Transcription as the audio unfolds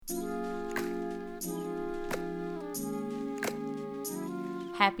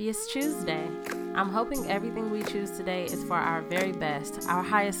Happiest Tuesday. I'm hoping everything we choose today is for our very best, our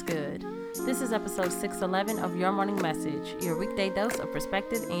highest good. This is episode 611 of Your Morning Message, your weekday dose of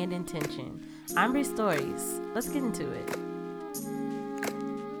perspective and intention. I'm Bree Stories. Let's get into it.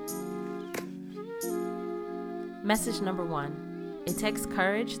 Message number 1. It takes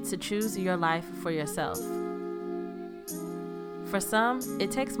courage to choose your life for yourself. For some, it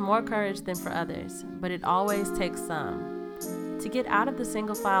takes more courage than for others, but it always takes some. To get out of the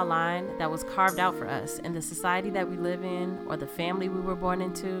single file line that was carved out for us in the society that we live in or the family we were born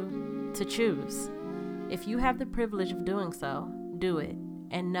into, to choose. If you have the privilege of doing so, do it,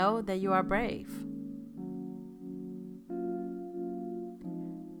 and know that you are brave.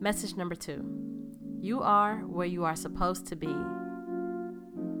 Message number 2. You are where you are supposed to be.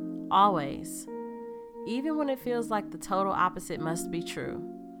 Always. Even when it feels like the total opposite must be true,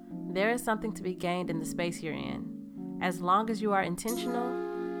 there is something to be gained in the space you're in. As long as you are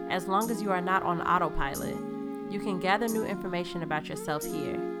intentional, as long as you are not on autopilot, you can gather new information about yourself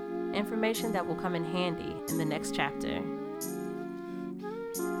here, information that will come in handy in the next chapter.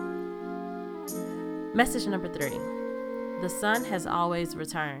 Message number 3. The sun has always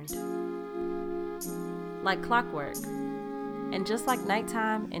returned. Like clockwork, and just like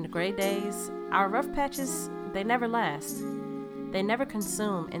nighttime and gray days, our rough patches, they never last. They never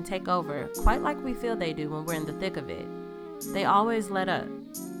consume and take over quite like we feel they do when we're in the thick of it. They always let up.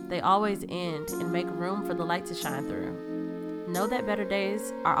 They always end and make room for the light to shine through. Know that better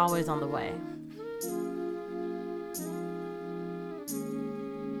days are always on the way.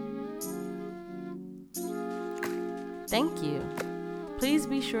 Thank you. Please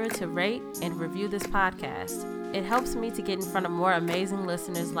be sure to rate and review this podcast. It helps me to get in front of more amazing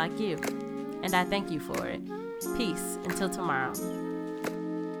listeners like you, and I thank you for it. Peace until tomorrow.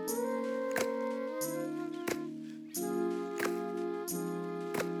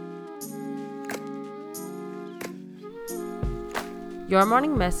 Your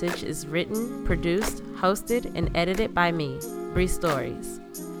Morning Message is written, produced, hosted, and edited by me, Bree Stories.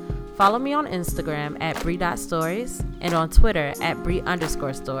 Follow me on Instagram at Bree.stories and on Twitter at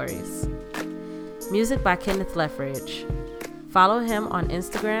Bree_stories. Music by Kenneth Leffridge. Follow him on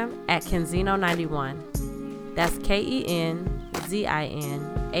Instagram at Kenzino91. That's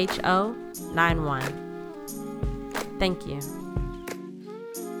KENZINHO91. Thank you.